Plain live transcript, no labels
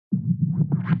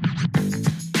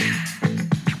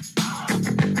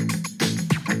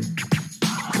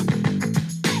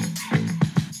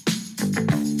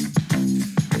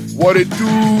What it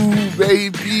do,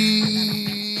 baby?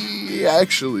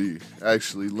 Actually,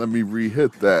 let me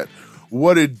re-hit that.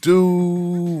 What it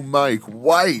do, Mike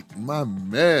White, my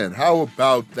man? How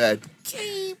about that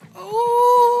game?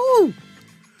 Oh,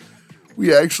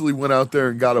 we actually went out there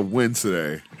and got a win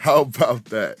today. How about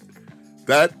that?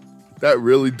 That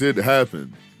really did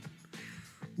happen.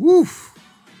 Woof.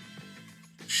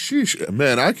 Sheesh,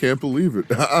 man, I can't believe it.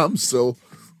 I'm so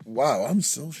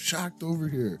shocked over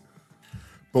here.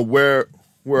 But where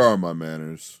are my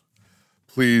manners?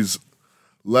 Please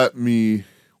let me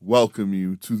welcome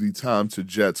you to the Time to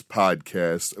Jets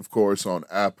podcast, of course, on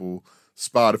Apple,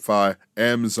 Spotify,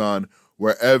 Amazon,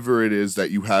 wherever it is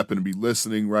that you happen to be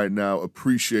listening right now.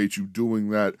 Appreciate you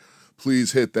doing that.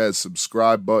 Please hit that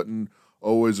subscribe button.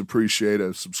 Always appreciate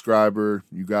a subscriber.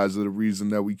 You guys are the reason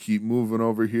that we keep moving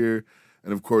over here.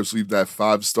 And, of course, leave that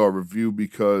 5-star review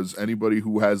because anybody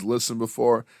who has listened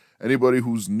before, anybody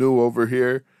who's new over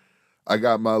here, I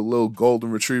got my little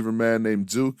golden retriever man named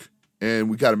Duke, and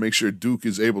we got to make sure Duke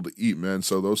is able to eat, man.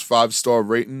 So those 5-star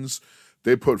ratings,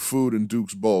 they put food in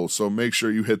Duke's bowl. So make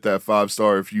sure you hit that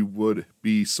 5-star if you would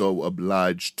be so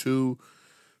obliged to.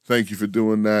 Thank you for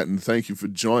doing that, and thank you for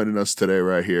joining us today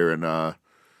right here. And,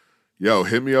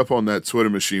 hit me up on that Twitter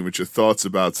machine with your thoughts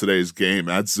about today's game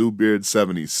at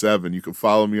ZooBeard77. You can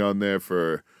follow me on there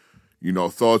for,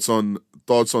 thoughts on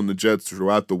the Jets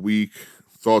throughout the week,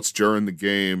 thoughts during the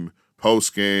game,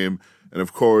 post game, and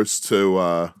of course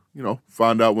to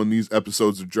find out when these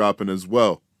episodes are dropping as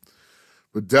well.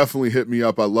 But definitely hit me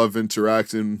up. I love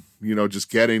interacting, just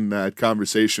getting that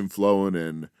conversation flowing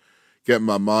and getting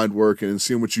my mind working and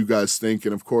seeing what you guys think.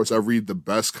 And of course, I read the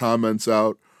best comments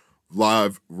out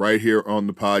live right here on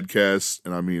the podcast.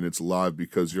 And I mean, it's live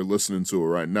because you're listening to it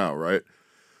right now, right?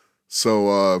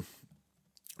 So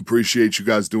appreciate you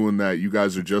guys doing that. You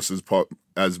guys are just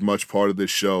as much part of this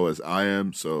show as I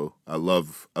am. So I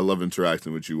love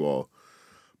interacting with you all.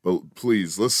 But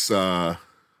please, let's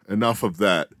enough of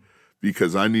that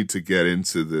because I need to get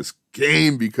into this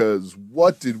game because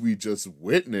what did we just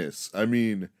witness? I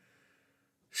mean,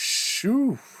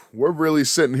 shoo, we're really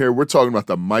sitting here. We're talking about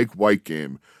the Mike White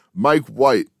game. Mike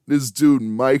White, this dude,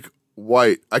 Mike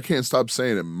White, I can't stop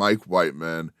saying it, Mike White,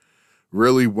 man,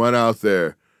 really went out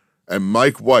there. And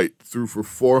Mike White threw for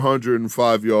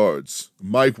 405 yards.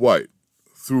 Mike White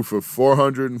threw for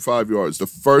 405 yards. The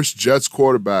first Jets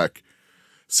quarterback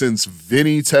since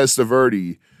Vinny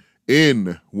Testaverde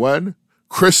in when?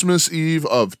 Christmas Eve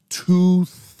of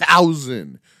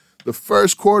 2000. The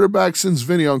first quarterback since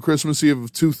Vinny on Christmas Eve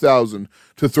of 2000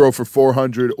 to throw for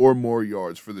 400 or more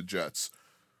yards for the Jets.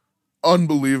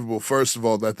 Unbelievable, first of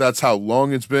all, that's how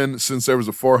long it's been since there was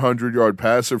a 400-yard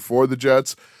passer for the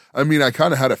Jets. I mean, I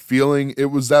kind of had a feeling it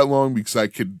was that long because I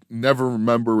could never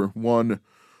remember one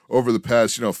over the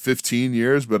past, 15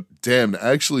 years. But damn, to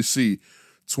actually see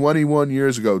 21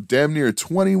 years ago, damn near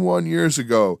 21 years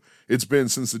ago, it's been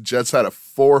since the Jets had a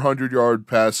 400-yard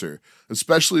passer,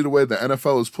 especially the way the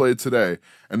NFL is played today.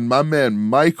 And my man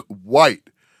Mike White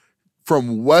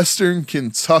from Western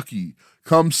Kentucky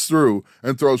comes through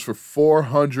and throws for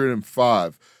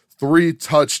 405, 3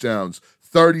 touchdowns,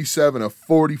 37 of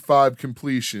 45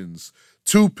 completions,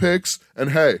 2 picks,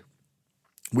 and hey,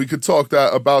 we could talk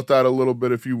about that a little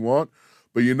bit if you want,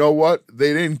 but you know what?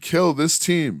 They didn't kill this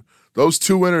team. Those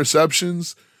 2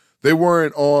 interceptions, they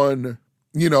weren't on,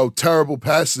 terrible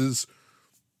passes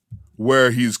where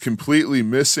he's completely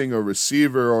missing a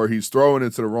receiver or he's throwing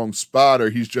it to the wrong spot or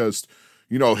he's just,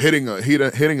 hitting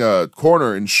a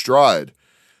corner in stride.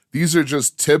 These are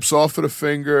just tips off of the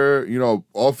finger,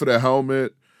 off of the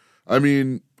helmet. I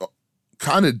mean,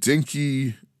 kind of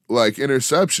dinky,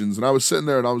 interceptions. And I was sitting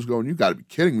there and I was going, you got to be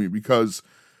kidding me because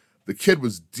the kid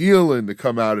was dealing to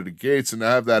come out of the gates. And to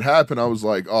have that happen, I was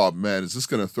like, oh, man, is this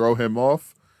going to throw him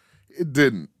off? It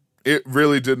didn't. It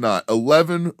really did not.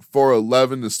 11 for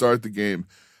 11 to start the game.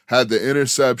 Had the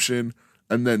interception,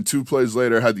 and then 2 plays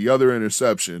later had the other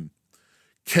interception.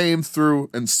 Came through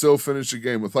and still finished the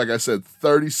game with, like I said,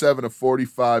 37 of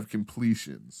 45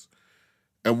 completions.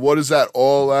 And what does that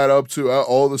all add up to?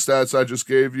 All the stats I just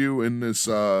gave you in this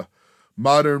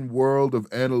modern world of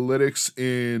analytics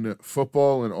in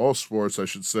football and all sports, I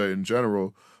should say, in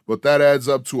general. But that adds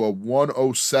up to a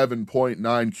 107.9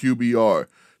 QBR.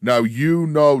 Now, you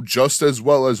know just as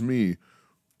well as me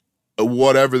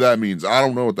whatever that means. I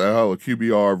don't know what the hell a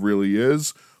QBR really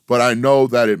is, but I know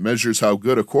that it measures how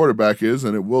good a quarterback is,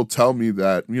 and it will tell me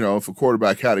that, if a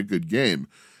quarterback had a good game.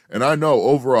 And I know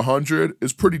over 100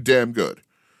 is pretty damn good.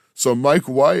 So, Mike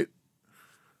White,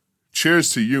 cheers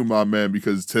to you, my man,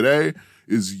 because today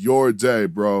is your day,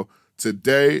 bro.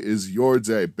 Today is your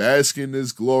day. Bask in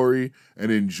this glory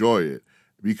and enjoy it.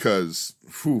 because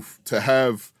to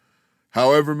have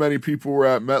however many people were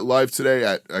at MetLife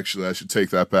today, actually I should take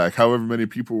that back, however many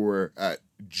people were at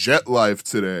JetLife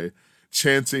today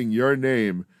chanting your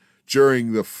name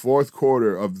during the fourth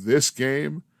quarter of this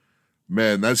game,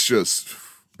 man, that's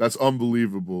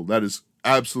unbelievable. That is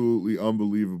absolutely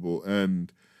unbelievable.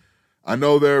 And I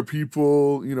know there are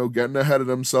people, getting ahead of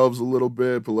themselves a little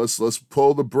bit, but let's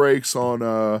pull the brakes on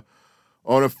a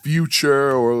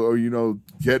future or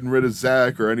getting rid of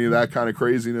Zach or any of that kind of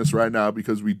craziness right now,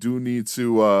 because we do need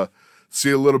to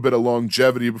see a little bit of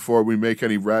longevity before we make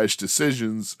any rash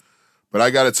decisions. But I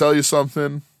got to tell you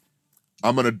something.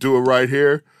 I'm going to do it right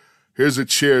here. Here's a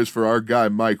cheers for our guy,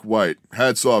 Mike White.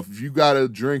 Hats off. If you got a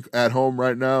drink at home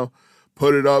right now,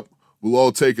 put it up. We'll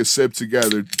all take a sip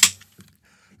together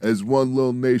as one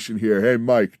little nation here. Hey,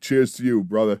 Mike, cheers to you,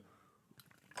 brother.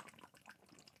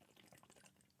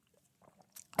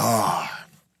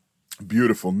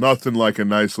 Beautiful. Nothing like a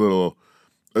nice little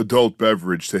adult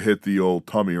beverage to hit the old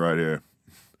tummy right here.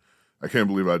 I can't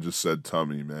believe I just said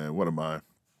tummy, man. What am I?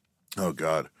 Oh,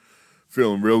 God.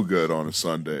 Feeling real good on a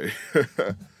Sunday.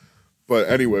 But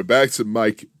anyway, back to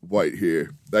Mike White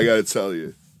here. I got to tell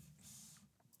you,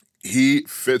 he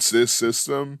fits this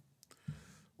system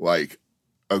like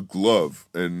a glove.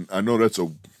 And I know that's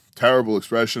a terrible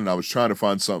expression. I was trying to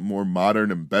find something more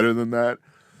modern and better than that,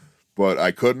 but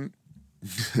I couldn't.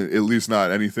 At least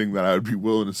not anything that I would be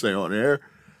willing to say on air.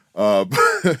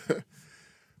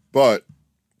 But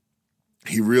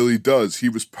he really does. He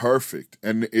was perfect.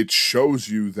 And it shows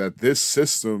you that this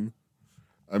system,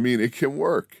 it can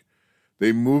work.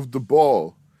 They moved the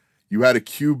ball. You had a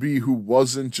QB who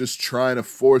wasn't just trying to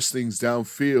force things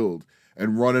downfield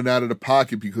and running out of the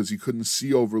pocket because he couldn't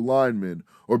see over linemen,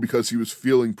 or because he was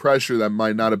feeling pressure that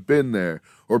might not have been there,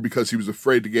 or because he was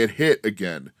afraid to get hit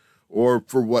again, or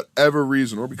for whatever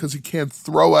reason, or because he can't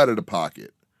throw out of the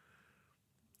pocket.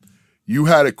 You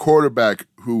had a quarterback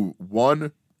who,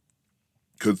 one,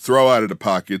 could throw out of the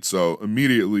pocket, so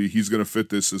immediately he's going to fit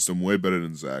this system way better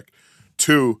than Zach.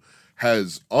 Two,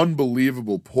 has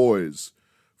unbelievable poise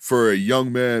for a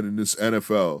young man in this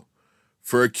NFL.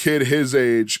 For a kid his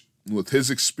age, with his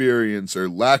experience or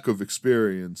lack of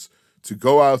experience, to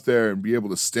go out there and be able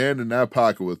to stand in that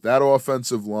pocket with that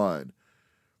offensive line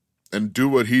and do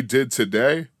what he did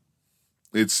today,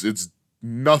 it's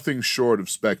nothing short of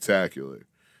spectacular.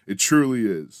 It truly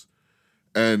is.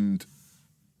 And,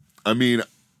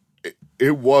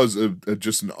 it was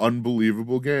just an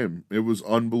unbelievable game. It was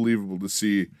unbelievable to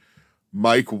see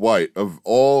Mike White, of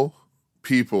all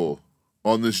people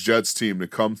on this Jets team, to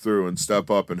come through and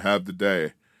step up and have the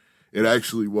day. It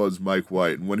actually was Mike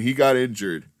White. And when he got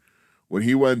injured, when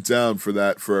he went down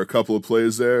for a couple of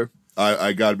plays there,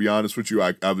 I got to be honest with you,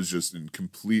 I was just in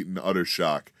complete and utter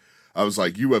shock. I was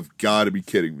like, you have got to be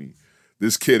kidding me.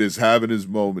 This kid is having his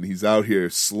moment. He's out here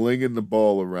slinging the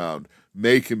ball around,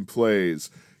 making plays,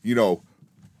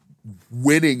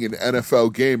 winning an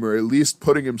NFL game, or at least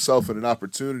putting himself in an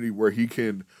opportunity where he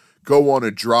can go on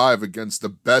a drive against the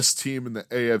best team in the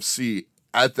AFC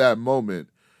at that moment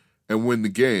and win the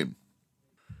game.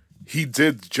 He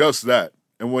did just that.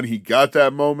 And when he got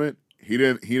that moment, he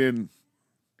didn't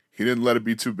let it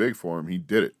be too big for him. He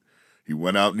did it. He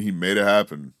went out and he made it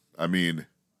happen.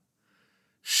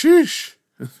 Sheesh.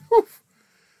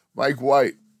 Mike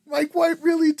White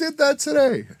really did that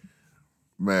today.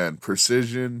 Man,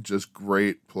 precision, just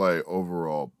great play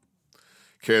overall.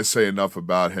 Can't say enough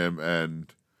about him.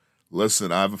 And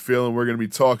listen, I have a feeling we're going to be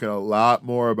talking a lot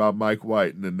more about Mike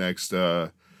White in the next,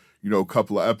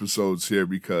 couple of episodes here,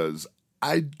 because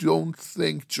I don't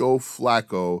think Joe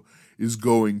Flacco is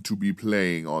going to be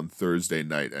playing on Thursday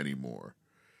night anymore.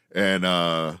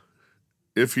 And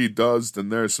if he does, then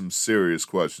there are some serious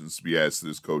questions to be asked to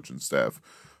this coaching staff.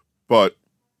 But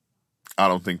I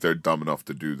don't think they're dumb enough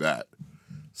to do that.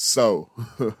 So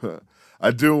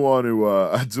I do want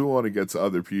to get to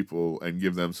other people and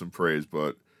give them some praise,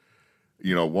 but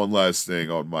one last thing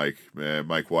on Mike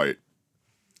White.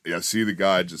 Yeah, I see the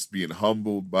guy just being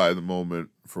humbled by the moment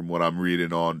from what I'm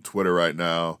reading on Twitter right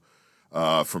now,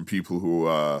 from people who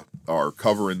are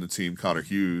covering the team, Connor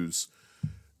Hughes,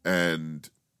 and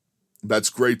that's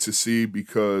great to see,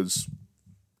 because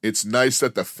it's nice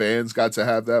that the fans got to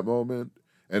have that moment.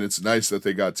 And it's nice that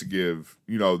they got to give,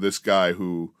 this guy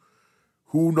who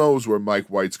knows where Mike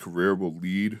White's career will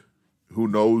lead, who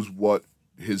knows what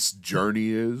his journey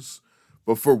is.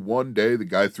 But for one day, the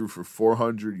guy threw for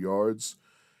 400 yards.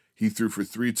 He threw for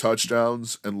 3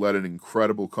 touchdowns and led an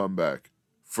incredible comeback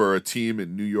for a team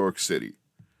in New York City.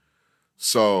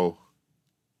 So,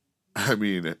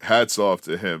 hats off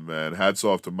to him, man. Hats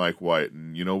off to Mike White.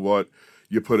 And you know what?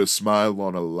 You put a smile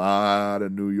on a lot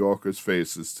of New Yorkers'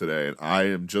 faces today, and I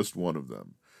am just one of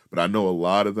them. But I know a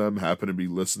lot of them happen to be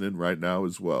listening right now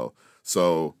as well.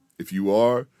 So if you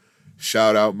are,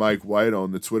 shout out Mike White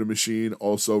on the Twitter machine.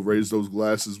 Also, raise those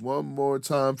glasses one more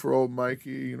time for old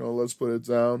Mikey. Let's put it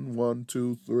down. 1,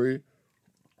 2, 3.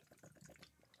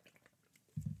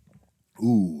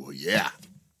 Ooh, yeah.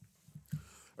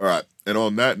 All right. And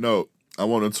on that note, I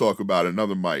want to talk about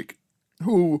another Mike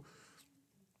who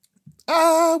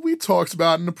we talked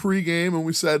about in the pregame, and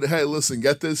we said, hey, listen,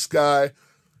 get this guy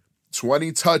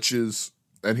 20 touches,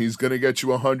 and he's going to get you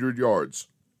 100 yards.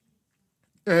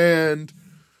 And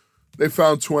they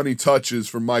found 20 touches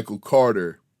for Michael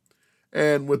Carter.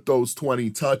 And with those 20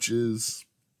 touches,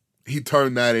 he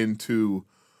turned that into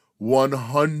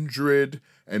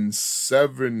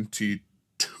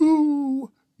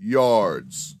 172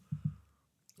 yards.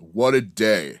 What a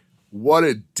day. What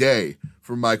a day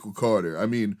for Michael Carter. I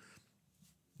mean,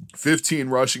 15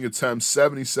 rushing attempts,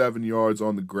 77 yards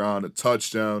on the ground, a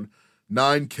touchdown,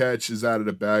 9 catches out of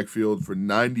the backfield for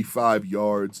 95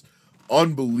 yards.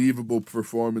 Unbelievable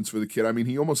performance for the kid. I mean,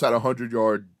 he almost had a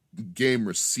 100-yard game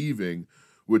receiving,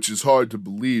 which is hard to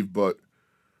believe, but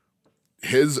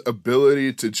his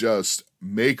ability to just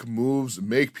make moves,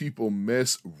 make people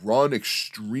miss, run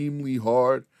extremely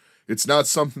hard, it's not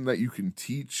something that you can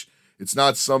teach. It's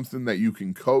not something that you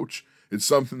can coach. It's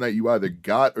something that you either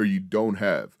got or you don't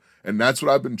have. And that's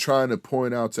what I've been trying to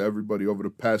point out to everybody over the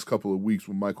past couple of weeks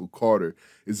with Michael Carter,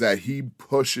 is that he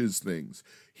pushes things.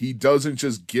 He doesn't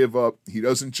just give up. He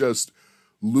doesn't just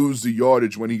lose the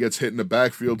yardage when he gets hit in the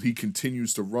backfield. He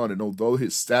continues to run. And although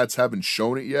his stats haven't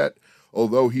shown it yet,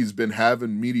 although he's been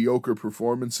having mediocre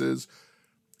performances,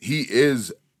 he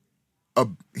is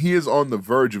on the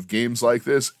verge of games like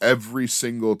this every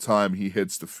single time he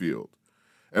hits the field.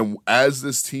 And as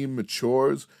this team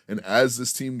matures and as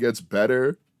this team gets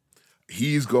better,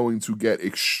 he's going to get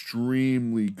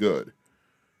extremely good.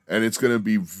 And it's going to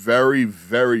be very,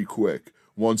 very quick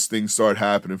once things start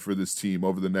happening for this team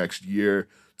over the next year,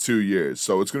 2 years.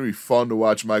 So it's going to be fun to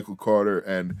watch Michael Carter,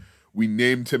 and we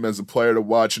named him as a player to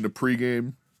watch in the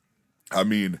pregame. I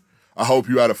mean, I hope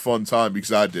you had a fun time,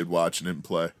 because I did watching him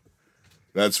play.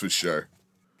 That's for sure.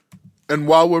 And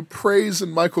while we're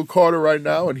praising Michael Carter right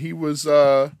now, and he was,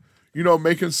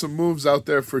 making some moves out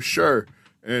there for sure,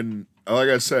 and like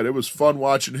I said, it was fun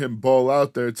watching him ball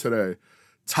out there today.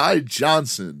 Ty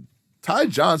Johnson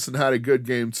had a good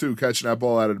game too, catching that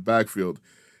ball out of the backfield.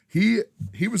 He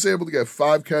was able to get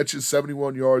 5 catches,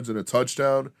 71 yards, and a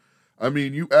touchdown. I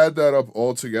mean, you add that up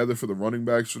all together for the running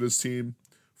backs for this team,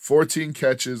 14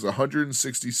 catches,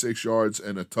 166 yards,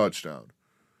 and a touchdown.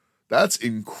 That's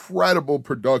incredible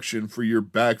production for your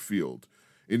backfield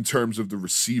in terms of the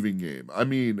receiving game. I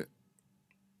mean,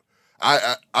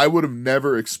 I would have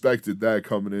never expected that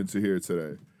coming into here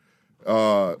today.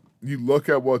 You look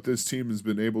at what this team has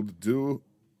been able to do,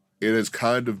 it has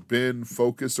kind of been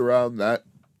focused around that,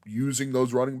 using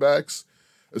those running backs,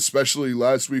 especially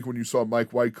last week when you saw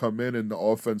Mike White come in and the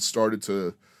offense started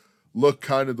to look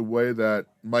kind of the way that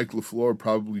Mike LaFleur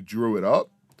probably drew it up.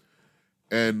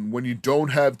 And when you don't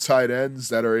have tight ends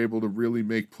that are able to really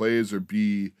make plays or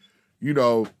be,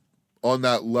 on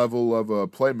that level of a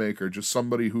playmaker, just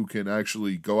somebody who can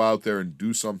actually go out there and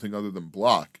do something other than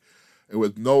block. And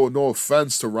with no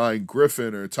offense to Ryan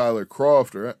Griffin or Tyler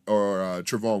Croft or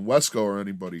Trevon Wesco or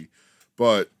anybody,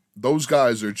 but those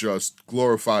guys are just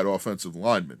glorified offensive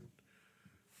linemen.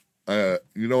 You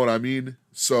know what I mean?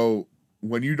 So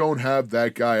when you don't have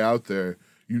that guy out there,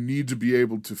 you need to be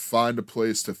able to find a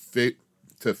place to fit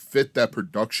that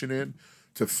production in,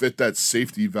 to fit that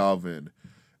safety valve in,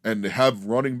 and to have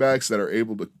running backs that are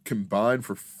able to combine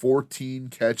for 14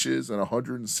 catches and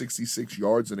 166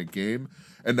 yards in a game.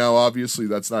 And now, obviously,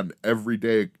 that's not an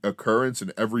everyday occurrence,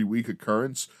 an every week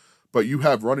occurrence, but you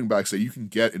have running backs that you can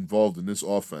get involved in this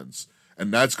offense.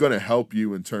 And that's going to help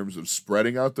you in terms of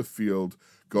spreading out the field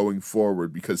going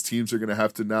forward, because teams are going to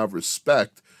have to now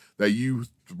respect that you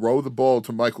throw the ball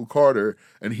to Michael Carter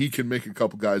and he can make a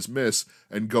couple guys miss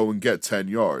and go and get 10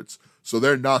 yards. So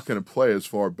they're not going to play as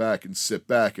far back and sit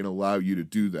back and allow you to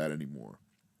do that anymore.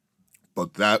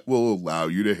 But that will allow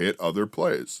you to hit other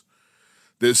plays.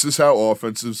 This is how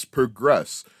offenses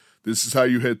progress. This is how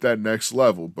you hit that next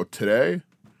level. But today,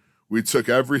 we took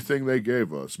everything they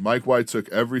gave us. Mike White took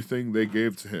everything they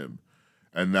gave to him.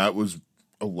 And that was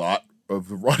a lot of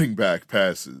the running back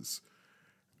passes.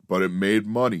 But it made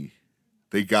money.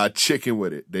 They got chicken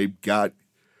with it. They got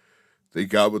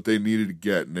what they needed to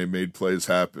get, and they made plays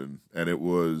happen. And it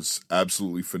was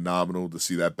absolutely phenomenal to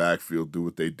see that backfield do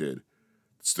what they did.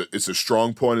 It's a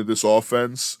strong point of this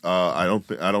offense. I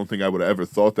don't think I would have ever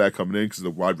thought that coming in because the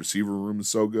wide receiver room is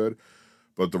so good.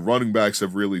 But the running backs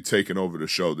have really taken over the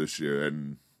show this year,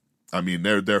 and I mean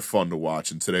they're fun to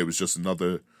watch. And today was just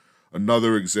another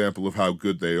example of how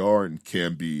good they are and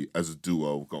can be as a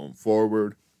duo going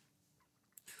forward.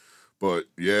 But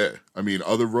yeah, I mean,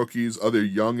 other rookies, other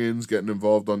youngins getting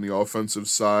involved on the offensive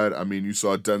side. I mean, you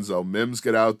saw Denzel Mims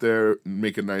get out there and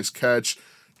make a nice catch,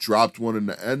 dropped one in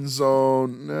the end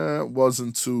zone. It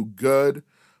wasn't too good,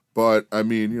 but I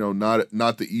mean,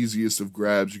 not the easiest of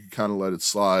grabs. You can kind of let it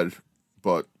slide,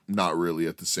 but not really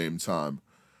at the same time.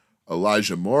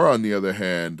 Elijah Moore, on the other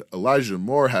hand, Elijah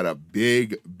Moore had a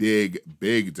big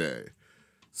day.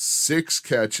 6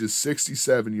 catches,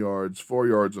 67 yards, 4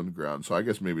 yards on the ground. So I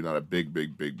guess maybe not a big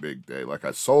day like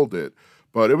I sold it.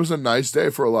 But it was a nice day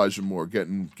for Elijah Moore,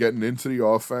 getting into the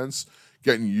offense,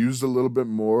 getting used a little bit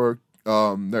more.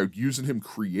 They're using him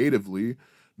creatively,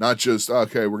 not just,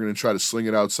 okay, we're going to try to sling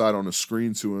it outside on a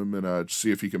screen to him and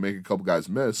see if he can make a couple guys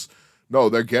miss. No,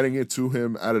 they're getting it to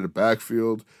him out of the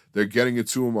backfield. They're getting it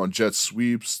to him on jet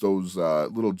sweeps, those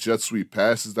little jet sweep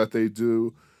passes that they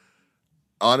do.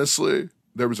 Honestly,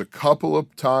 there was a couple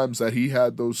of times that he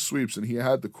had those sweeps and he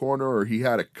had the corner or he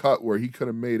had a cut where he could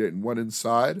have made it and went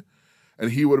inside,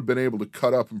 and he would have been able to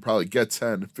cut up and probably get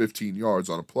 10, 15 yards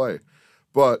on a play.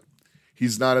 But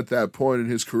he's not at that point in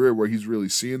his career where he's really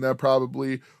seeing that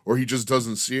probably, or he just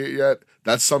doesn't see it yet.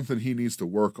 That's something he needs to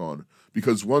work on.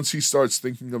 Because once he starts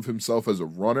thinking of himself as a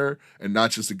runner and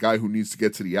not just a guy who needs to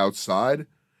get to the outside,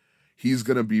 he's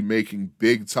going to be making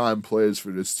big-time plays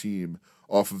for this team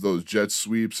off of those jet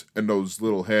sweeps and those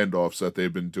little handoffs that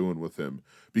they've been doing with him.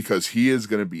 Because he is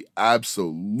going to be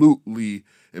absolutely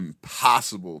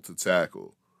impossible to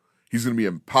tackle. He's going to be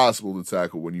impossible to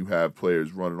tackle when you have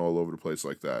players running all over the place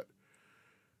like that.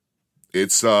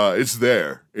 It's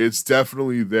there. It's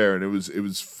definitely there, and it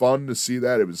was fun to see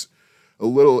that. It was a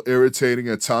little irritating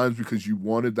at times because you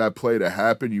wanted that play to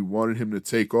happen. You wanted him to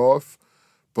take off.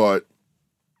 But,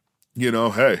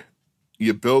 hey,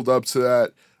 you build up to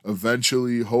that.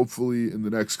 Eventually, hopefully, in the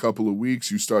next couple of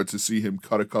weeks, you start to see him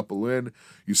cut a couple in.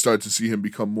 You start to see him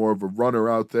become more of a runner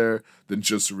out there than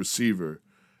just a receiver.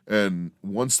 And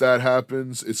once that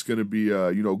happens, it's going to be,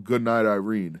 good night,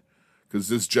 Irene. Because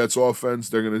this Jets offense,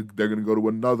 they're gonna go to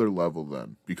another level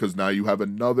then. Because now you have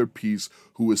another piece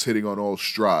who is hitting on all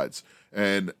strides.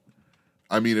 And,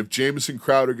 I mean, if Jamison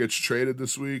Crowder gets traded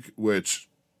this week, which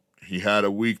he had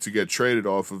a week to get traded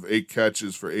off of 8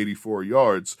 catches for 84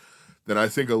 yards, then I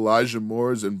think Elijah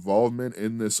Moore's involvement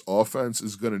in this offense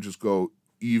is going to just go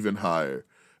even higher.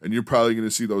 And you're probably going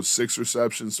to see those 6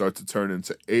 receptions start to turn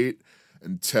into 8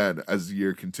 and 10 as the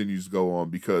year continues to go on,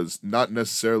 because not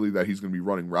necessarily that he's going to be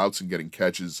running routes and getting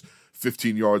catches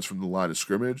 15 yards from the line of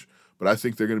scrimmage, but I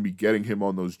think they're going to be getting him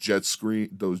on those jet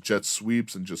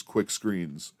sweeps and just quick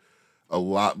screens a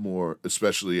lot more,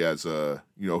 especially as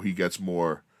he gets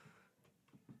more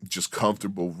just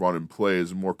comfortable running plays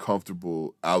and more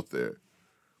comfortable out there.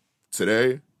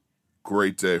 Today,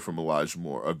 great day from Elijah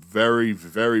Moore. A very,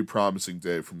 very promising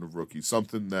day from the rookie.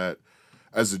 Something that,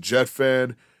 as a Jet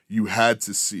fan, you had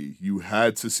to see. You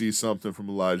had to see something from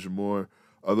Elijah Moore.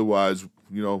 Otherwise,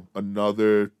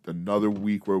 another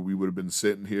week where we would have been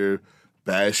sitting here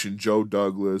bashing Joe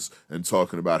Douglas and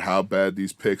talking about how bad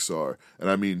these picks are. And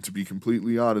I mean, to be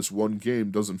completely honest, one game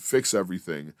doesn't fix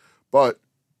everything, but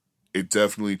it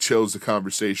definitely chills the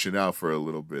conversation out for a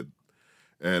little bit.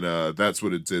 And that's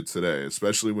what it did today,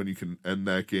 especially when you can end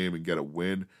that game and get a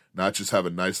win, not just have a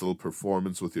nice little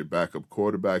performance with your backup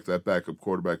quarterback. That backup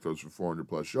quarterback throws for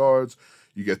 400-plus yards.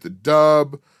 You get the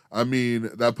dub. I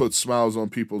mean, that puts smiles on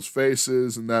people's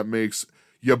faces, and that makes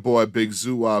your boy Big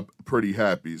Zoop pretty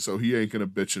happy. So he ain't going to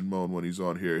bitch and moan when he's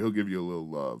on here. He'll give you a little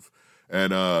love.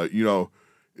 And,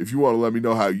 if you want to let me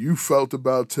know how you felt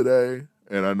about today,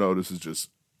 and I know this is just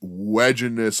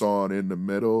wedging this on in the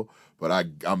middle, but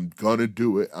I'm going to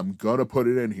do it. I'm going to put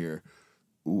it in here.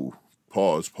 Ooh,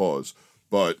 pause.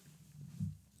 But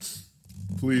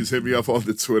please hit me up on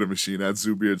the Twitter machine at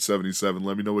Zoobeard77.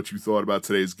 Let me know what you thought about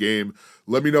today's game.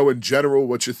 Let me know in general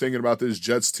what you're thinking about this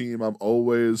Jets team. I'm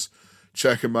always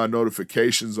checking my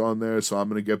notifications on there, so I'm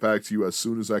going to get back to you as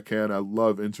soon as I can. I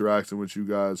love interacting with you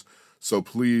guys. So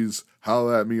please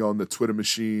holler at me on the Twitter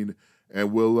machine,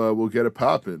 and we'll get it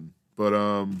popping. But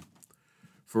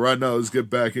for right now, let's get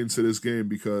back into this game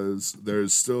because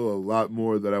there's still a lot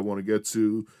more that I want to get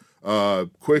to.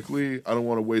 Quickly, I don't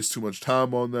want to waste too much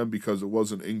time on them because it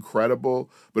wasn't incredible,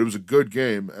 but it was a good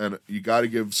game, and you got to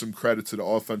give some credit to the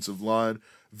offensive line.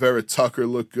 Vera Tucker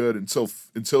looked good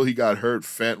until he got hurt.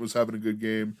 Fant was having a good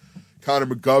game. Connor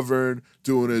McGovern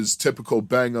doing his typical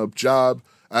bang-up job.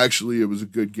 Actually, it was a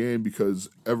good game because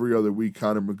every other week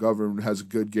Connor McGovern has a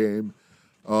good game.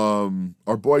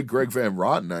 Our boy Greg Van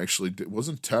Rotten actually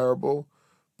wasn't terrible,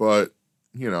 but,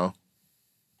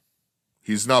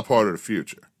 he's not part of the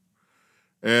future.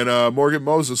 And Morgan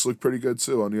Moses looked pretty good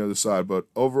too on the other side. But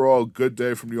overall, good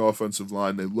day from the offensive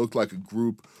line. They looked like a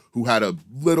group who had a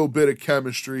little bit of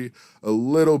chemistry, a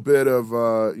little bit of,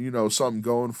 something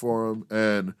going for them.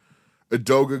 And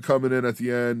Edoga coming in at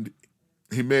the end,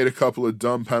 he made a couple of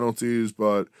dumb penalties,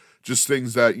 but just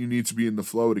things that you need to be in the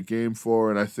flow of the game for.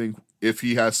 And I think if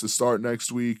he has to start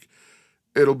next week,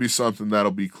 it'll be something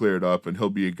that'll be cleared up, and he'll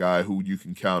be a guy who you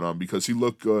can count on because he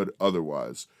looked good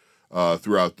otherwise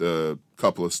throughout the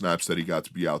couple of snaps that he got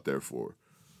to be out there for.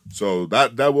 So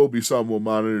that will be something we'll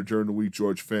monitor during the week.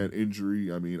 George Fant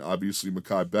injury. I mean, obviously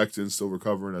Mekhi Becton still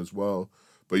recovering as well,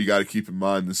 but you got to keep in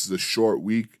mind this is a short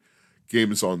week.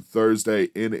 Game is on Thursday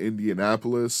in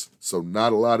Indianapolis, so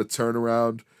not a lot of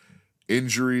turnaround.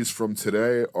 Injuries from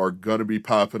today are going to be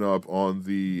popping up on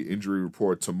the injury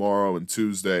report tomorrow and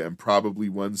Tuesday and probably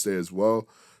Wednesday as well.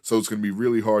 So it's going to be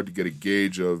really hard to get a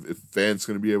gauge of if Fant's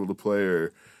going to be able to play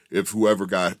or if whoever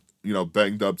got,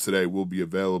 banged up today will be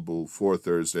available for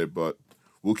Thursday. But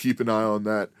we'll keep an eye on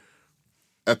that.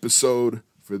 Episode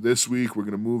for this week, we're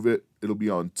going to move it. It'll be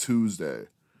on Tuesday.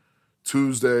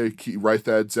 Write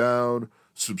that down.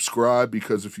 Subscribe,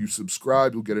 because if you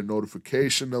subscribe, you'll get a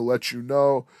notification to let you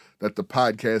know that the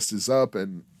podcast is up,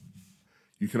 and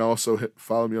you can also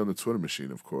follow me on the Twitter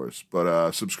machine, of course.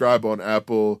 But subscribe on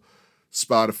Apple,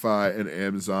 Spotify, and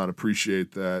Amazon.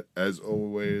 Appreciate that, as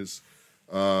always.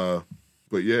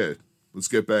 But yeah, let's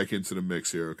get back into the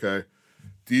mix here, okay?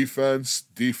 Defense.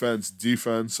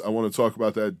 I want to talk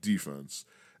about that defense.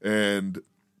 And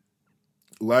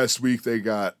last week, they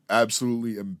got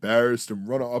absolutely embarrassed and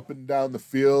run up and down the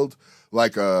field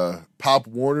like a Pop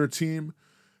Warner team.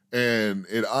 And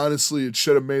it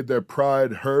should have made their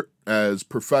pride hurt as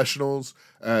professionals,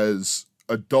 as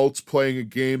adults playing a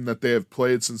game that they have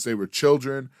played since they were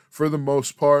children. For the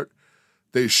most part,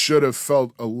 they should have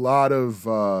felt a lot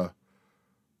of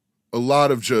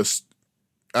just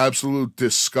absolute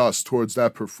disgust towards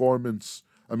that performance.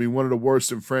 I mean, one of the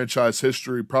worst in franchise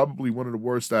history, probably one of the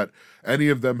worst that any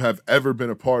of them have ever been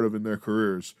a part of in their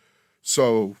careers.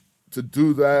 So to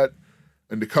do that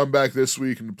and to come back this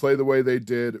week and to play the way they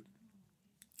did,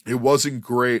 it wasn't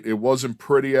great. It wasn't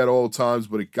pretty at all times,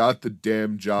 but it got the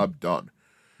damn job done.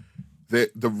 The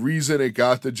reason it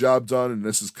got the job done, and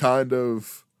this is kind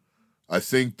of, I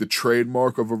think, the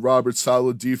trademark of a Robert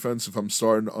Saleh defense, if I'm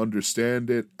starting to understand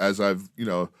it, as I've,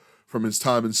 from his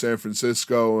time in San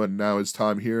Francisco and now his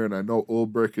time here. And I know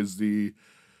Ulbrich is the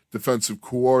defensive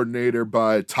coordinator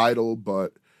by title,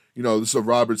 but, this is a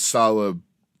Robert Saleh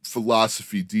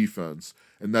philosophy defense.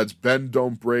 And that's bend,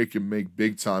 don't break, and make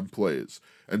big-time plays.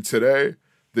 And today,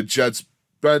 the Jets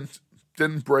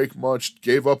didn't break much,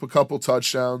 gave up a couple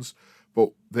touchdowns,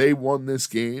 but they won this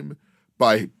game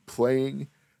by playing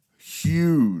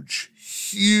huge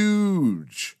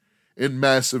in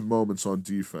massive moments on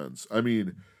defense. I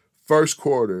mean, first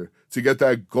quarter, to get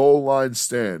that goal line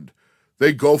stand,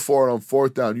 they go for it on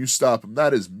fourth down. You stop them.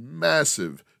 That is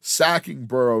massive. Sacking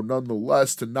Burrow,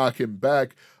 nonetheless, to knock him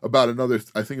back about another,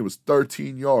 I think it was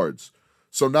 13 yards.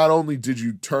 So not only did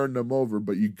you turn them over,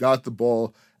 but you got the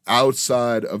ball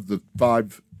outside of the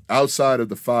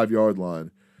 5-yard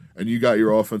line, and you got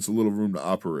your offense a little room to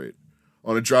operate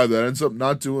on a drive that ends up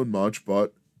not doing much,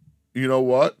 but you know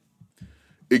what?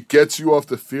 It gets you off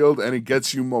the field, and it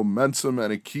gets you momentum,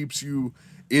 and it keeps you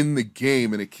in the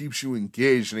game, and it keeps you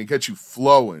engaged, and it gets you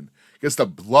flowing. It gets the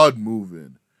blood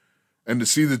moving. And to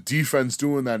see the defense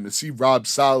doing that, and to see Rob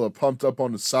Saleh pumped up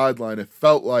on the sideline, it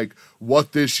felt like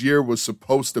what this year was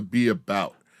supposed to be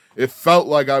about. It felt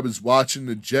like I was watching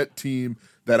the Jet team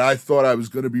that I thought I was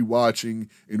going to be watching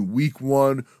in week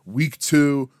 1, week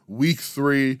 2, week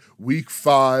 3, week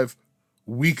 5,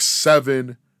 week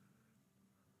 7.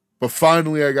 But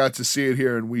finally I got to see it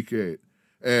here in week 8.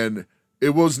 And it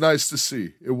was nice to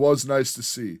see. It was nice to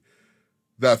see.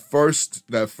 That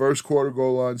first quarter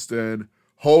goal line stand,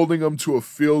 holding them to a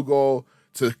field goal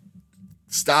to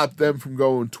stop them from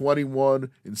going 21.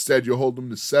 Instead, you hold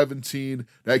them to 17.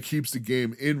 That keeps the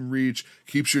game in reach,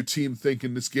 keeps your team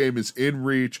thinking this game is in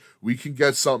reach. We can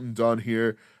get something done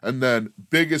here. And then,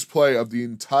 biggest play of the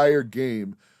entire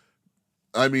game.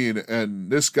 I mean,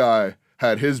 and this guy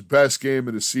had his best game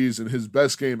of the season, his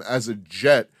best game as a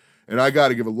Jet. And I got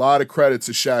to give a lot of credit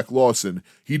to Shaq Lawson.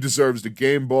 He deserves the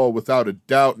game ball without a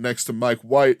doubt next to Mike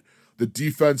White. the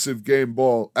defensive game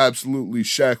ball, absolutely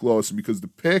Shaq Lawson, because the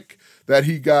pick that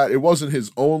he got, it wasn't his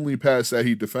only pass that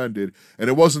he defended, and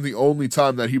it wasn't the only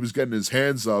time that he was getting his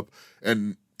hands up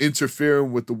and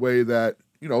interfering with the way that,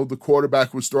 the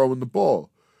quarterback was throwing the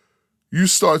ball. You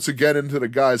start to get into the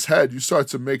guy's head. You start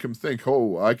to make him think,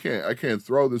 I can't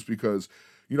throw this because,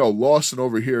 Lawson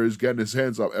over here is getting his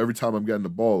hands up every time I'm getting the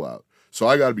ball out. So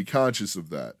I got to be conscious of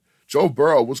that. Joe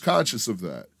Burrow was conscious of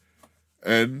that.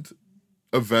 And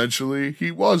eventually he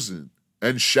wasn't.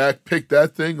 And Shaq picked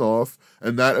that thing off,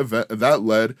 and that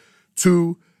led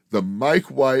to the Mike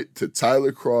White to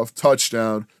Tyler Kroft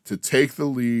touchdown to take the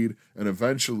lead, and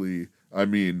eventually,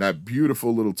 that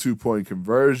beautiful little 2-point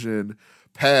conversion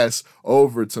pass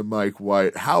over to Mike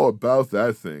White. How about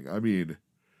that thing?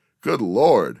 Good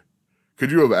Lord.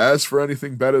 Could you have asked for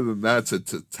anything better than that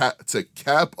to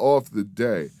cap off the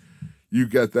day? You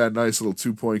get that nice little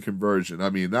 2-point conversion.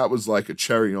 That was like a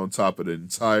cherry on top of the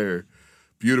entire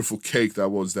beautiful cake that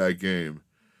was that game.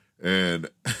 And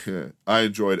I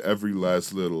enjoyed every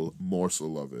last little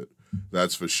morsel of it.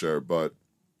 That's for sure. But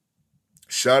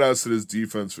shout outs to this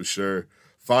defense for sure.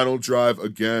 Final drive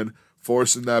again,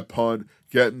 forcing that punt,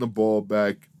 getting the ball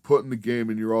back, putting the game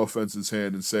in your offense's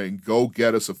hand and saying, go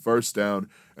get us a first down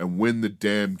and win the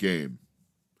damn game.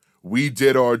 We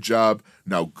did our job.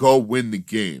 Now go win the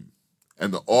game.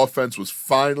 And the offense was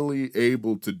finally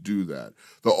able to do that.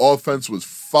 The offense was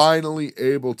finally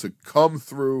able to come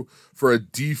through for a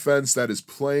defense that is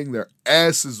playing their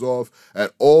asses off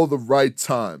at all the right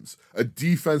times. A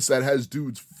defense that has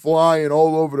dudes flying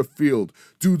all over the field.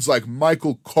 Dudes like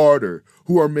Michael Carter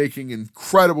who are making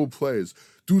incredible plays.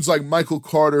 Dudes like Michael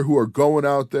Carter who are going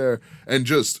out there and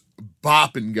just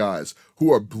bopping guys,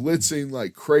 who are blitzing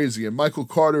like crazy. And Michael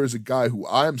Carter is a guy who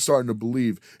I am starting to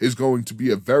believe is going to be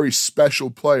a very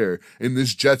special player in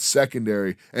this Jets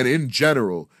secondary and in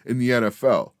general in the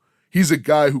NFL. He's a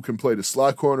guy who can play the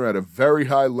slot corner at a very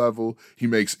high level. He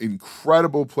makes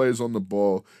incredible plays on the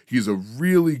ball. He's a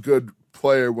really good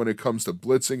player when it comes to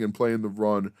blitzing and playing the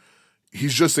run.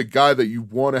 He's just a guy that you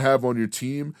want to have on your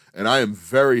team, and I am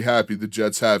very happy the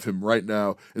Jets have him right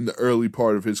now in the early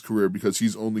part of his career because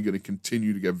he's only going to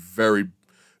continue to get very,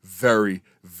 very,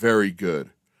 very good.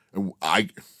 And I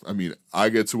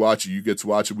get to watch it, you get to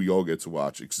watch it, we all get to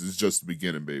watch it because it's just the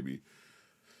beginning, baby.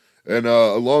 And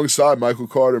alongside Michael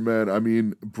Carter,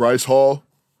 man, Bryce Hall,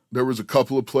 there was a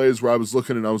couple of plays where I was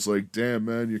looking and I was like, damn,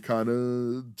 man, you're kind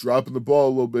of dropping the ball a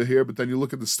little bit here. But then you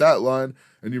look at the stat line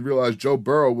and you realize Joe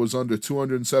Burrow was under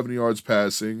 270 yards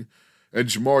passing and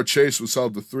Ja'Marr Chase was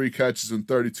held to 3 catches and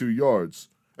 32 yards.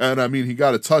 And, he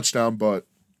got a touchdown, but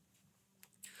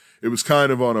it was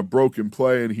kind of on a broken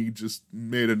play and he just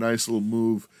made a nice little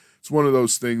move. It's one of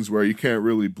those things where you can't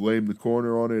really blame the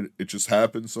corner on it. It just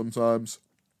happens sometimes.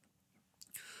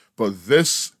 But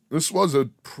this was a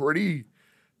pretty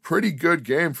good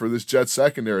game for this Jets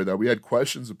secondary that we had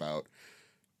questions about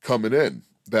coming in.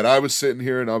 That I was sitting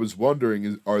here and I was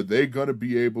wondering, are they going to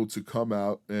be able to come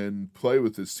out and play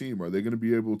with this team? Are they going to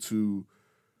be able to,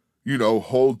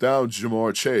 hold down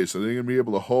Ja'Marr Chase? Are they going to be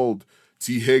able to hold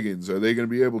T. Higgins? Are they going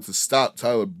to be able to stop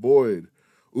Tyler Boyd,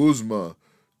 Uzma,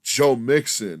 Joe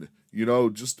Mixon?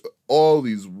 Just all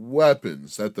these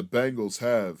weapons that the Bengals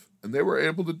have. And they were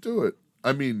able to do it.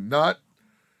 Not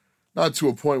to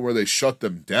a point where they shut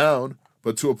them down,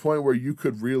 but to a point where you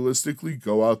could realistically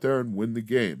go out there and win the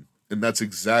game. And that's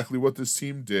exactly what this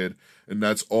team did, and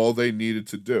that's all they needed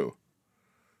to do.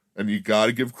 And you got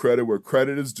to give credit where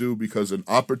credit is due because an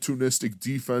opportunistic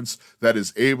defense that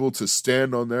is able to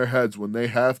stand on their heads when they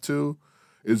have to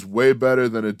is way better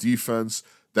than a defense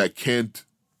that can't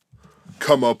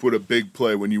come up with a big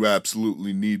play when you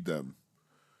absolutely need them.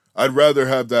 I'd rather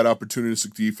have that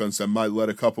opportunistic defense that might let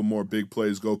a couple more big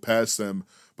plays go past them,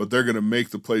 but they're going to make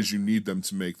the plays you need them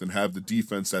to make than have the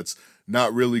defense that's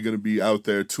not really going to be out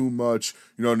there too much,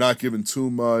 not giving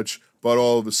too much, but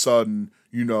all of a sudden,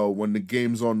 when the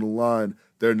game's on the line,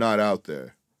 they're not out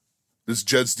there. This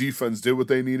Jets defense did what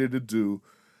they needed to do,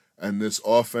 and this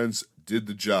offense did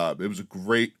the job. It was a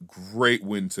great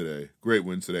win today. Great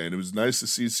win today. And it was nice to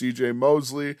see C.J.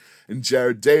 Mosley and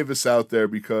Jared Davis out there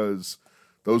because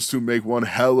those two make one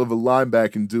hell of a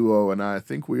linebacking duo, and I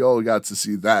think we all got to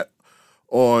see that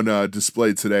on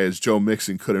display today as Joe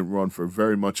Mixon couldn't run for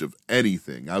very much of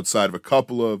anything outside of a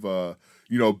couple of,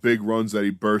 big runs that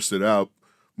he bursted out.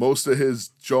 Most of his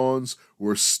Jones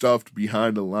were stuffed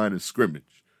behind the line of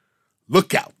scrimmage.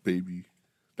 Look out, baby.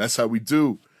 That's how we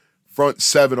do. Front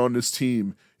seven on this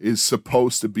team is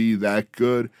supposed to be that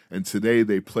good, and today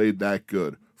they played that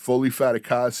good. Foley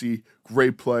Fatukasi,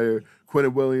 great player,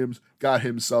 Quinnen Williams got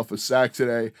himself a sack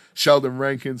today. Sheldon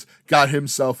Rankins got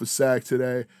himself a sack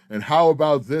today. And how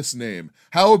about this name?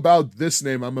 How about this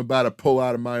name I'm about to pull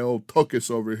out of my old tuchus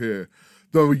over here?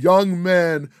 The young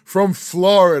man from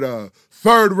Florida,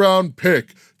 3rd-round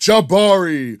pick,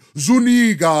 Jabari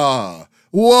Zuniga.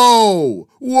 Whoa,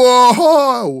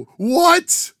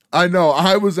 what? I know,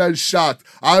 I was as shocked.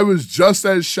 I was just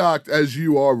as shocked as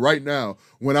you are right now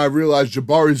when I realized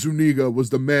Jabari Zuniga was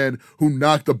the man who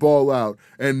knocked the ball out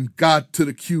and got to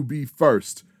the QB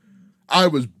first. I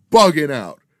was bugging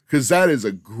out because that is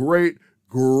a great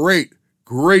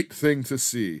thing to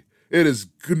see. It is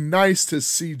nice to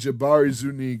see Jabari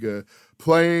Zuniga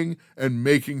playing and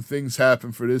making things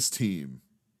happen for this team.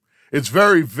 It's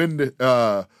very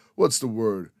what's the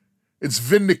word? It's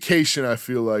vindication, I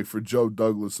feel like, for Joe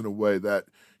Douglas in a way that,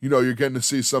 you're getting to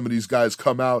see some of these guys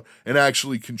come out and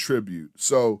actually contribute.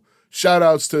 So shout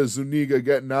outs to Zuniga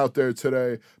getting out there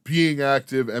today, being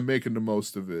active and making the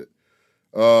most of it.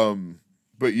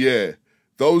 But yeah,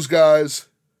 those guys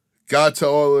got to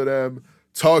all of them,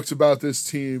 talked about this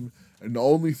team, and the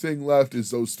only thing left is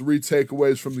those 3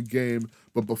 takeaways from the game.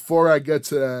 But before I get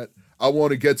to that, I want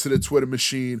to get to the Twitter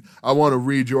machine. I want to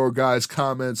read your guys'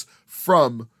 comments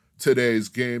from today's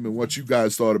game and what you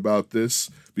guys thought about this,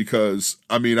 because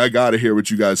I got to hear what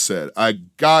you guys said. I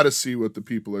got to see what the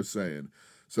people are saying.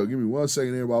 So give me 1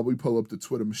 second here while we pull up the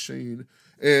Twitter machine.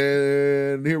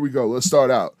 And here we go. Let's start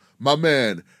out. My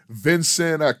man,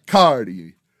 Vincent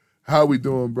Accardi. How we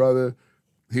doing, brother?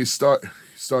 He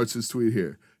starts his tweet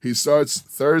here. He starts,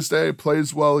 Thursday,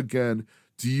 plays well again.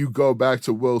 Do you go back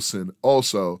to Wilson?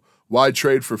 Also, why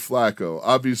trade for Flacco?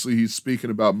 Obviously, he's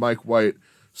speaking about Mike White.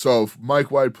 So if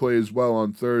Mike White plays well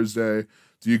on Thursday,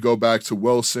 do you go back to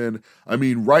Wilson?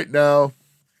 Right now,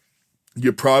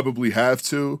 you probably have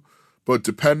to, but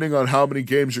depending on how many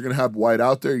games you're going to have White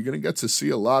out there, you're going to get to see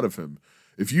a lot of him.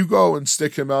 If you go and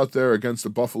stick him out there against the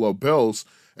Buffalo Bills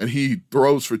and he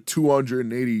throws for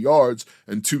 280 yards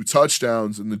and 2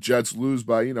 touchdowns and the Jets lose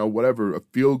by, whatever, a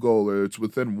field goal or it's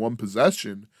within 1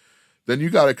 possession, then you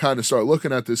got to kind of start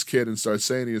looking at this kid and start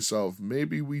saying to yourself,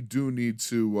 maybe we do need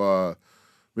to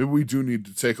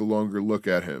take a longer look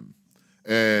at him.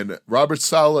 And Robert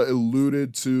Saleh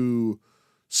alluded to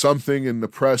something in the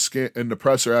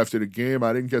presser after the game.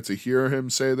 I didn't get to hear him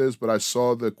say this, but I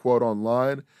saw the quote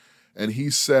online, and he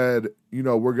said,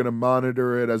 we're going to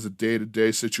monitor it as a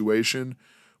day-to-day situation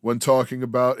when talking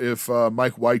about if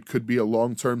Mike White could be a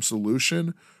long-term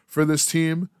solution for this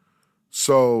team.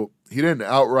 So he didn't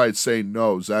outright say,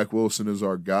 no, Zach Wilson is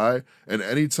our guy. And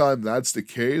anytime that's the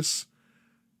case,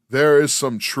 there is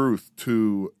some truth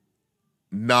to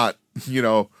not,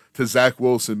 to Zach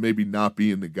Wilson maybe not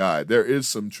being the guy. There is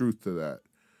some truth to that.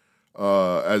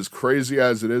 As crazy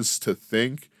as it is to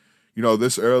think,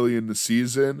 this early in the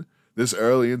season, this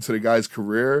early into the guy's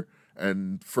career,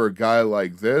 and for a guy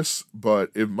like this,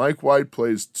 but if Mike White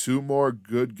plays 2 more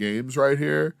good games right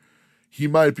here, he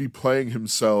might be playing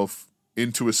himself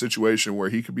into a situation where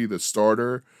he could be the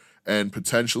starter and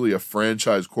potentially a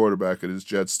franchise quarterback at his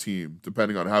Jets team,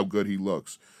 depending on how good he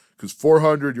looks. Because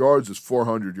 400 yards is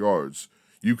 400 yards.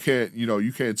 You can't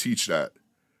teach that.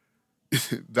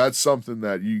 That's something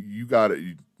that you got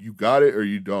it. You got it or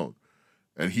you don't.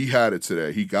 And he had it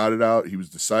today. He got it out. He was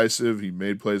decisive. He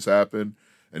made plays happen.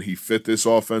 And he fit this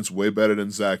offense way better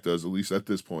than Zach does, at least at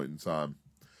this point in time.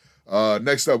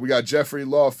 Next up, we got Jeffrey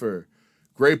Lawfer.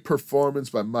 Great performance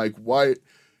by Mike White.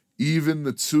 Even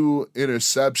the 2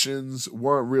 interceptions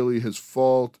weren't really his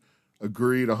fault.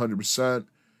 Agreed 100%.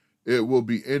 It'll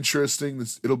be interesting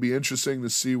to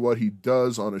see what he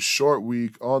does on a short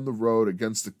week on the road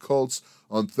against the Colts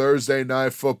on Thursday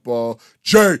Night Football.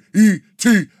 Jets,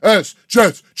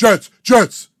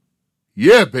 Jets.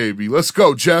 Yeah, baby. Let's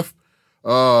go, Jeff.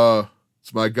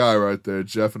 It's my guy right there,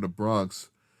 Jeff in the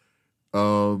Bronx.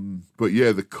 But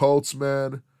yeah, the Colts,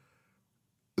 man,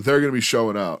 they're going to be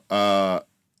showing out. I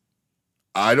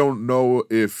don't know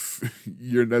if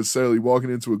you're necessarily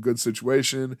walking into a good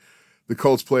situation. The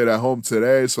Colts played at home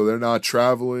today, so they're not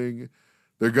traveling.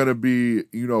 They're going to be,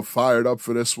 fired up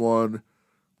for this one.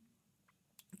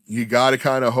 You got to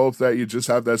kind of hope that you just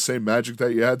have that same magic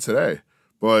that you had today.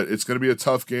 But it's going to be a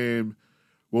tough game.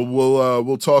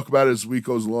 We'll talk about it as the week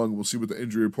goes along. We'll see what the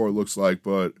injury report looks like.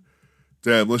 But,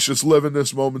 damn, let's just live in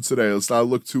this moment today. Let's not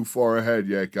look too far ahead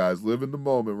yet, guys. Live in the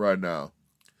moment right now.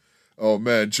 Oh,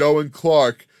 man, Joe and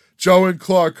Clark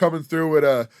coming through with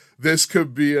a, this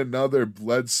could be another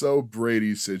Bledsoe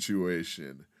Brady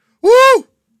situation. Woo!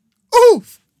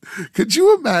 Oof! Could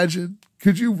you imagine?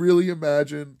 Could you really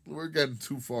imagine? We're getting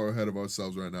too far ahead of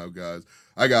ourselves right now, guys.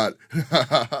 I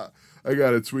I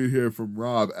got a tweet here from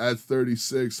Rob at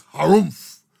 36.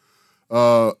 Harumph.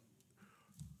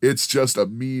 It's just a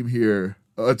meme here.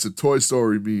 It's a Toy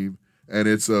Story meme, and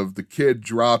it's of the kid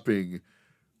dropping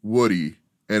Woody,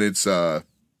 and it's the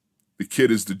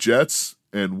kid is the Jets,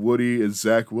 and Woody is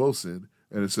Zach Wilson,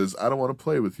 and it says, "I don't want to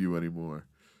play with you anymore."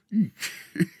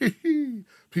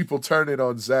 People turn it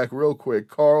on Zach real quick.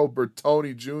 Carl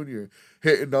Bertoni Jr.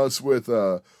 hitting us with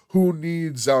who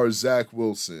needs our Zach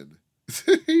Wilson?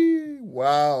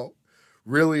 Wow.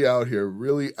 Really out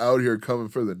here coming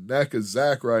for the neck of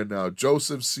Zach right now.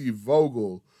 Joseph C.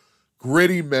 Vogel,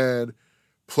 gritty man,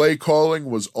 play calling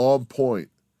was on point.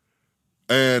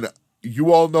 And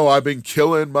you all know I've been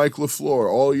killing Mike LaFleur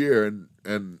all year,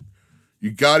 and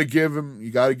you gotta give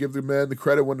the man the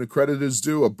credit when the credit is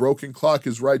due. A broken clock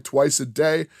is right twice a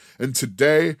day, and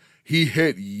today he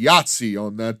hit Yahtzee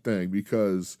on that thing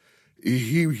because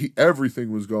he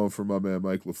everything was going for my man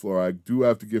Mike LaFleur. I do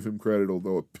have to give him credit,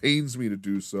 although it pains me to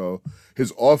do so.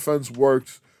 His offense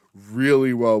worked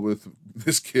really well with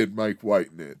this kid Mike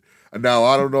White in it. And now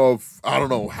I don't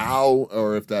know how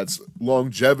or if that's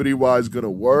longevity wise gonna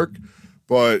work,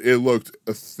 but it looked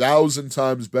 1,000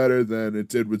 times better than it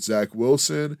did with Zach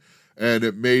Wilson. And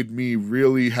it made me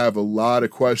really have a lot of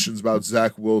questions about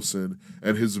Zach Wilson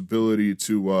and his ability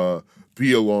to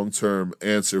be a long-term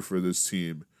answer for this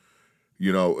team.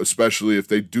 You know, especially if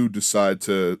they do decide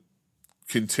to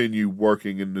continue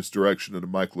working in this direction of the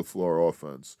Mike LaFleur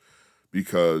offense.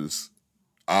 Because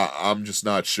I'm just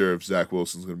not sure if Zach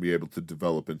Wilson's going to be able to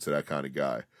develop into that kind of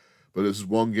guy. But this is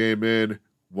one game into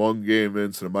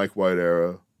the Mike White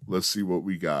era. Let's see what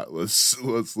we got. Let's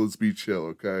be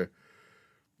chill, okay?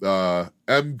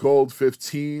 M Gold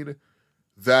 15.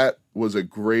 That was a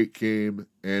great game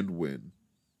and win.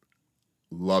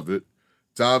 Love it.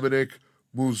 Dominic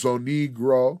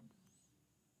Muzonigro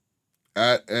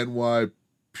at NY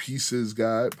Pisces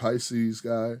guy.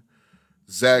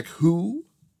 Zach Who.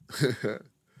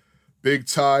 Big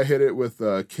Ty hit it with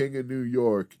King of New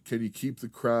York. Can he keep the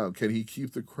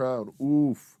crown?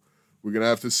 Oof. We're going to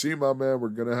have to see, my man. We're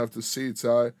going to have to see,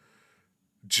 Ty.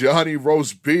 Johnny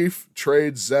Roast Beef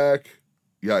trades Zach.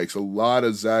 Yikes, a lot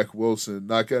of Zach Wilson.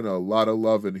 Not getting a lot of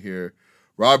love in here.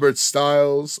 Robert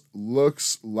Stiles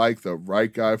looks like the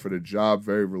right guy for the job.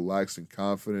 Very relaxed and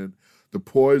confident. The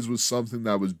poise was something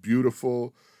that was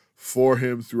beautiful for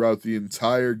him throughout the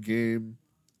entire game.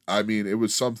 I mean, it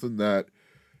was something that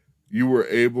you were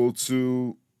able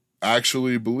to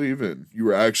actually believe in. You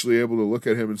were actually able to look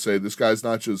at him and say, this guy's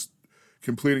not just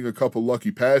completing a couple lucky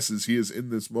passes. He is in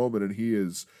this moment, and he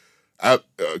is at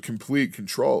complete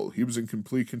control. He was in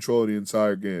complete control of the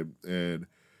entire game, and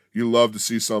you love to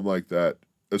see something like that.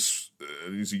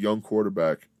 He's a young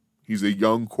quarterback. He's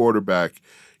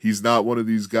not one of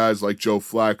these guys like Joe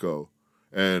Flacco.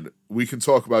 And we can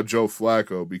talk about Joe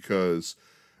Flacco because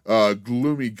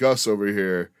Gloomy Gus over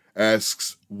here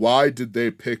asks, why did they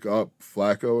pick up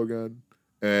Flacco again?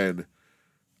 And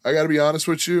I got to be honest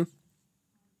with you,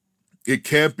 it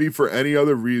can't be for any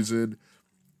other reason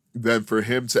than for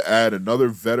him to add another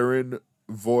veteran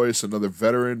voice, another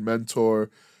veteran mentor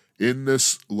in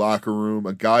this locker room,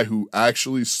 a guy who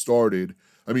actually started.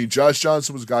 I mean, Josh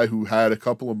Johnson was a guy who had a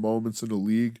couple of moments in the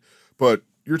league, but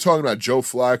you're talking about Joe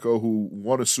Flacco who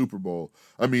won a Super Bowl.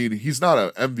 I mean, he's not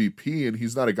an MVP and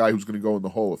he's not a guy who's going to go in the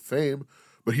Hall of Fame,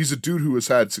 but he's a dude who has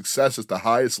had success at the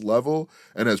highest level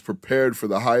and has prepared for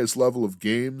the highest level of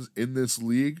games in this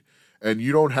league. And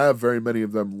you don't have very many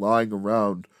of them lying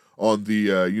around on the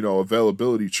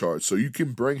availability chart. So you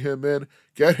can bring him in,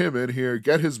 get him in here,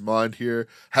 get his mind here,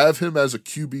 have him as a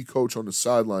QB coach on the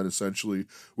sideline essentially,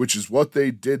 which is what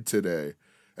they did today.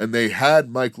 And they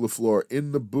had Mike LaFleur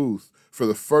in the booth for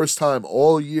the first time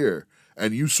all year,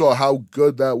 and you saw how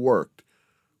good that worked.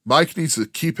 Mike needs to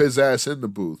keep his ass in the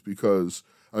booth because,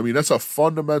 I mean, that's a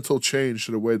fundamental change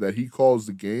to the way that he calls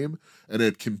the game, and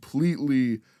it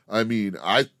completely,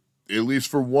 at least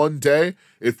for one day,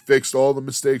 it fixed all the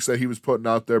mistakes that he was putting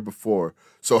out there before.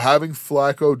 So having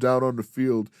Flacco down on the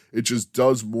field, it just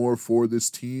does more for this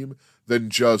team than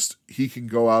just he can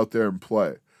go out there and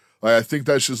play. Like, I think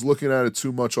that's just looking at it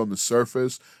too much on the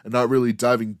surface and not really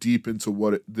diving deep into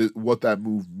what that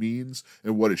move means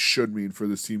and what it should mean for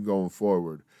this team going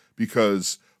forward.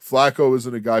 Because Flacco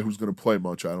isn't a guy who's going to play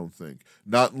much, I don't think.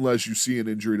 Not unless you see an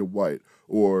injury to White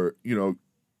or,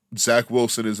 Zach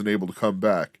Wilson isn't able to come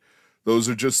back. Those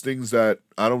are just things that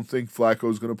I don't think Flacco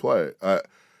is going to play.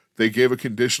 They gave a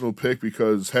conditional pick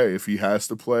because, hey, if he has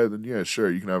to play, then yeah,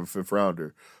 sure, you can have a fifth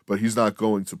rounder. But he's not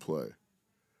going to play.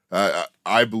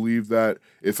 I believe that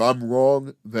if I'm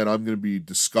wrong, then I'm going to be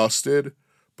disgusted.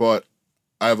 But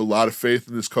I have a lot of faith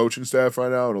in this coaching staff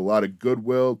right now and a lot of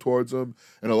goodwill towards them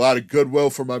and a lot of goodwill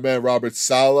for my man Robert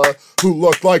Saleh, who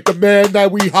looked like the man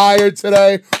that we hired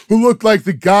today, who looked like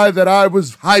the guy that I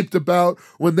was hyped about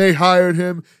when they hired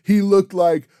him. He looked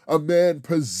like a man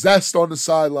possessed on the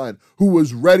sideline, who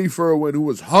was ready for a win, who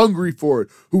was hungry for it,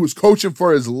 who was coaching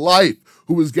for his life,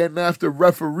 who was getting after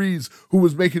referees, who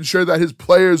was making sure that his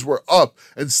players were up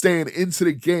and staying into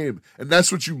the game. And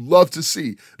that's what you love to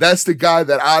see. That's the guy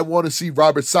that I want to see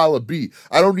Robert Saleh be.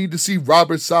 I don't need to see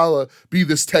Robert Saleh be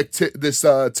this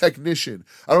technician.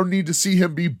 I don't need to see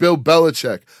him be Bill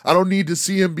Belichick. I don't need to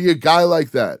see him be a guy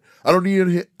like that. I don't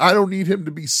need him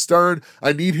to be stern.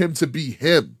 I need him to be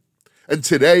him. And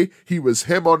today, he was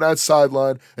him on that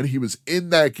sideline, and he was in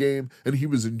that game, and he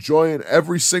was enjoying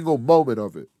every single moment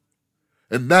of it.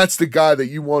 And that's the guy that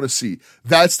you want to see.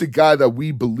 That's the guy that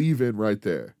we believe in right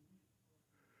there.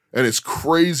 And it's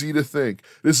crazy to think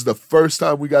this is the first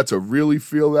time we got to really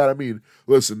feel that. I mean,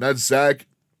 listen, that Zach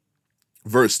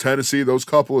versus Tennessee, those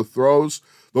couple of throws,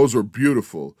 those were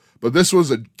beautiful. But this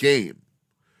was a game.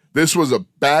 This was a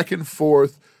back and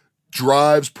forth,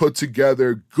 drives put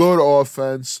together, good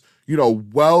offense,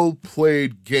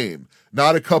 well-played game.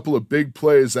 Not a couple of big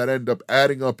plays that end up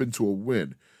adding up into a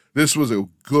win. This was a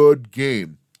good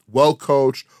game, well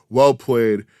coached, well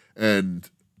played, and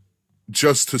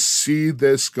just to see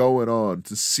this going on,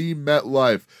 to see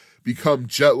MetLife become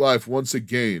JetLife once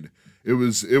again, it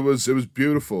was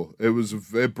beautiful.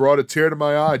 It brought a tear to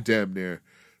my eye, damn near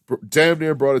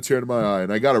brought a tear to my eye.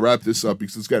 And I got to wrap this up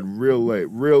because it's getting real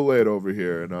late over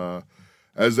here. And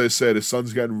as I said, the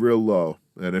sun's getting real low,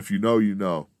 and if you know, you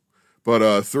know.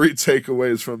 But 3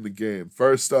 takeaways from the game.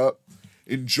 First up,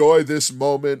 enjoy this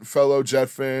moment, fellow Jet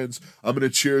fans. I'm going to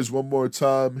cheers one more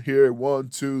time here. 1,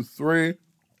 2, 3.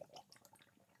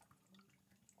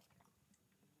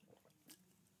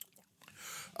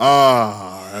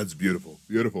 That's beautiful.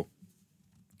 Beautiful.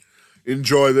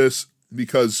 Enjoy this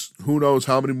because who knows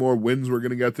how many more wins we're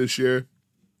going to get this year.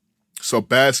 So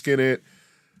bask in it.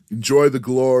 Enjoy the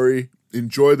glory.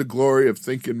 Enjoy the glory of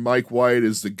thinking Mike White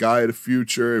is the guy of the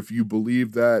future, if you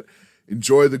believe that.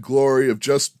 Enjoy the glory of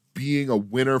just being a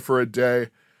winner for a day.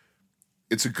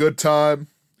 It's a good time.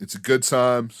 It's a good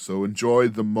time. So enjoy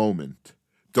the moment.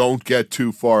 Don't get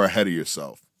too far ahead of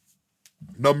yourself.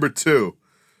 Number 2,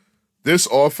 this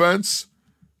offense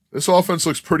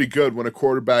looks pretty good when a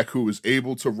quarterback who is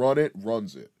able to run it,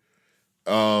 runs it.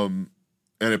 And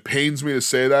it pains me to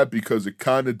say that because it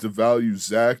kind of devalues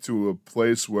Zach to a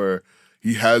place where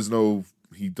he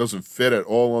doesn't fit at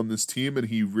all on this team, and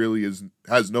he really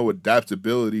has no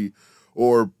adaptability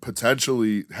or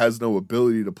potentially has no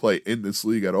ability to play in this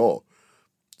league at all.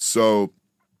 So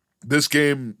this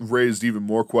game raised even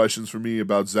more questions for me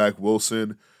about Zach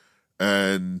Wilson,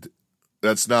 and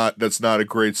that's not a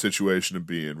great situation to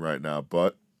be in right now.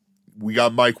 But we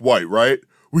got Mike White, right?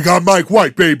 We got Mike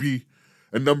White, baby.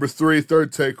 And number 3,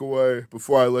 third takeaway,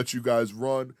 before I let you guys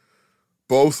run,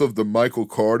 both of the Michael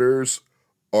Carters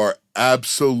are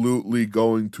absolutely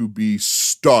going to be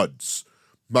studs.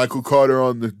 Michael Carter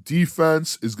on the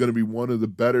defense is going to be one of the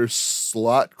better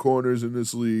slot corners in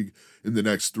this league in the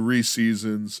next 3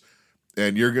 seasons.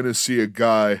 And you're going to see a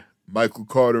guy, Michael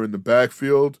Carter, in the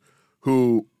backfield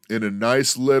who, in a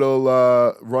nice little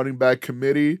running back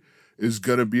committee, is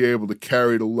going to be able to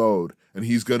carry the load. And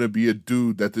he's going to be a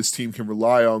dude that this team can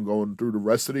rely on going through the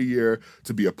rest of the year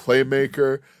to be a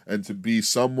playmaker and to be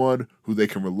someone who they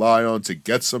can rely on to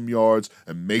get some yards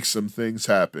and make some things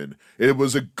happen. It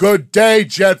was a good day,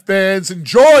 Jet fans.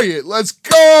 Enjoy it. Let's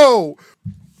go.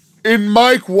 In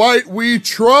Mike White, we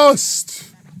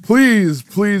trust. Please,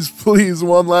 please, please,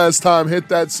 one last time, hit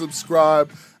that subscribe.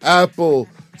 Apple,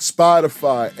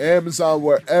 Spotify, Amazon,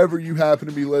 wherever you happen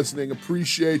to be listening.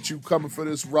 Appreciate you coming for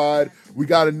this ride. We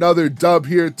got another dub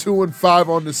here, 2-5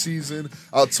 on the season.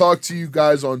 I'll talk to you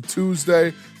guys on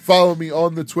Tuesday. Follow me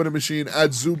on the Twitter machine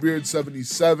at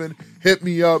Zoobeard77. Hit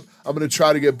me up. I'm going to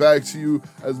try to get back to you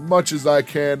as much as I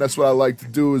can. That's what I like to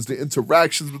do, is the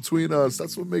interactions between us.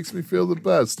 That's what makes me feel the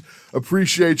best.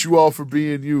 Appreciate you all for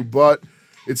being you, but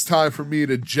it's time for me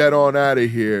to jet on out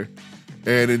of here.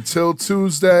 And until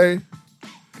Tuesday,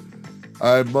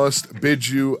 I must bid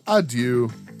you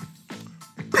adieu.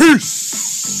 Peace!